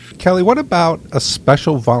Kelly, what about a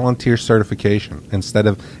special volunteer certification instead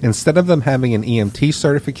of them having an EMT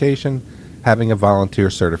certification, having a volunteer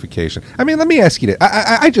certification? I mean, let me ask you this.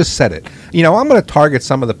 I just said it. I'm going to target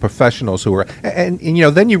some of the professionals who are, and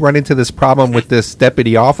then you run into this problem with this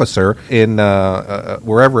deputy officer in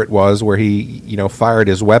wherever it was where he, fired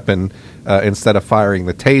his weapon instead of firing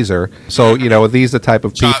the taser. So, these are the type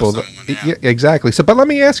of people. Yeah, exactly. So, but let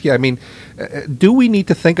me ask you, I mean, do we need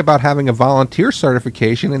to think about having a volunteer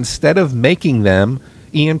certification instead of making them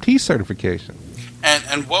EMT certification?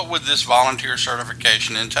 And what would this volunteer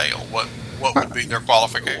certification entail? What would be their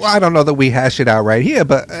qualifications? Well, I don't know that we hash it out right here,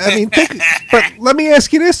 but I mean, but let me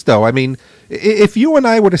ask you this though. I mean, if you and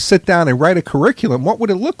I were to sit down and write a curriculum, what would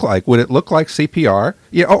it look like? Would it look like CPR?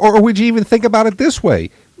 Or would you even think about it this way?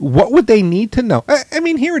 What would they need to know? I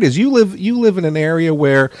mean, here it is. You live in an area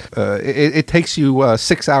where it takes you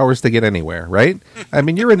 6 hours to get anywhere, right? I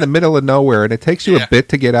mean, you're in the middle of nowhere, and it takes you a bit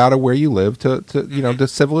to get out of where you live to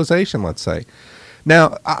civilization, let's say.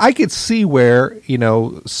 Now, I could see where,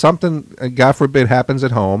 something, God forbid, happens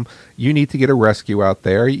at home. You need to get a rescue out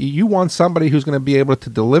there. You want somebody who's going to be able to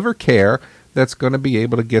deliver care that's going to be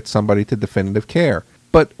able to get somebody to definitive care.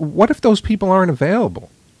 But what if those people aren't available?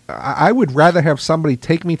 I would rather have somebody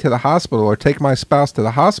take me to the hospital or take my spouse to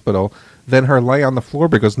the hospital than her lay on the floor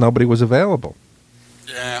because nobody was available.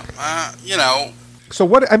 Yeah, So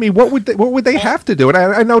what would they have to do? And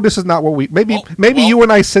I know this is not what we maybe you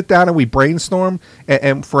and I sit down and we brainstorm,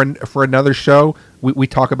 and for another show we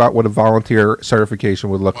talk about what a volunteer certification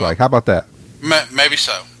would look like. How about that? Maybe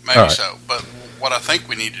so. But what I think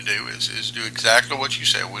we need to do is do exactly what you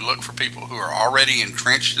said. We look for people who are already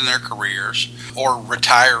entrenched in their careers or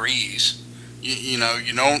retirees. You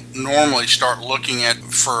don't normally start looking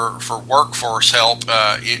for workforce help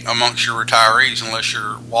amongst your retirees unless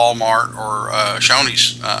you're Walmart or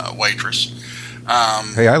Shoney's waitress.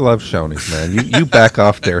 Hey, I love Shoney's, man. You back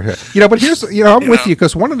off there. But here's, I'm with you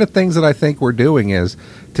because one of the things that I think we're doing is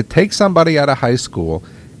to take somebody out of high school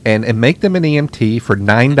and make them an EMT for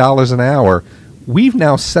 $9 an hour. We've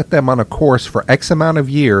now set them on a course for X amount of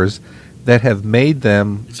years that have made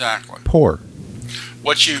them poor.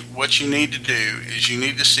 What you need to do is you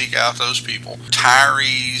need to seek out those people,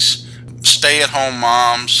 retirees, stay-at-home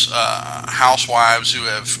moms, housewives who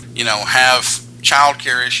have child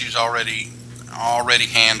care issues already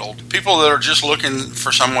handled, people that are just looking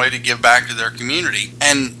for some way to give back to their community,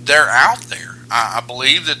 and they're out there. I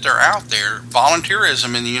believe that they're out there.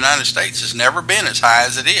 Volunteerism in the United States has never been as high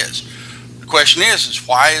as it is. The question is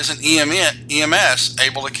why isn't EMS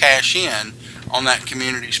able to cash in on that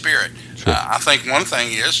community spirit? Sure. I think one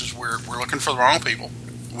thing is we're looking for the wrong people.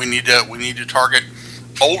 We need to target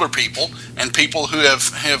older people and people who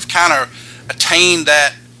have kind of attained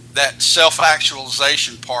that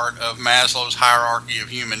self-actualization part of Maslow's hierarchy of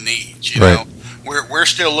human needs. Right. We're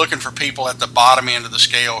still looking for people at the bottom end of the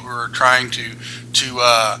scale who are trying to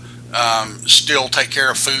still take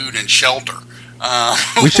care of food and shelter.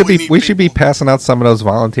 We should be passing out some of those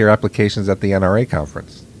volunteer applications at the NRA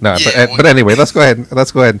conference. No, but anyway, let's go ahead.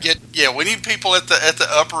 We need people at the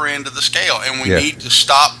upper end of the scale, and we need to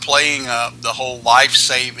stop playing up the whole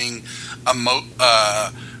life-saving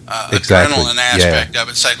adrenaline aspect of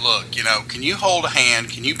it. Say, look, can you hold a hand?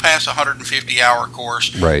 Can you pass a 150-hour course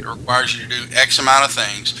that requires you to do X amount of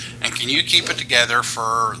things? And can you keep it together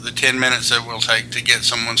for the 10 minutes that it will take to get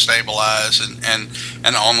someone stabilized and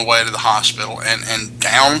on the way to the hospital and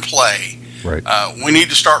downplay? Right. We need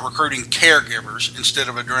to start recruiting caregivers instead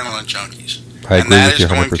of adrenaline junkies. I agree with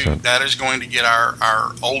you 100%. That is going to get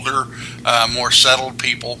our older, more settled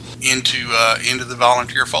people into the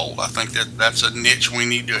volunteer fold. I think that's a niche we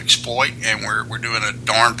need to exploit, and we're doing a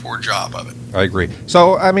darn poor job of it. I agree.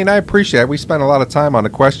 So, I appreciate it. We spent a lot of time on the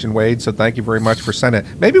question, Wade, so thank you very much for sending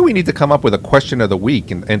it. Maybe we need to come up with a question of the week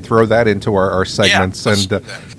and throw that into our segments.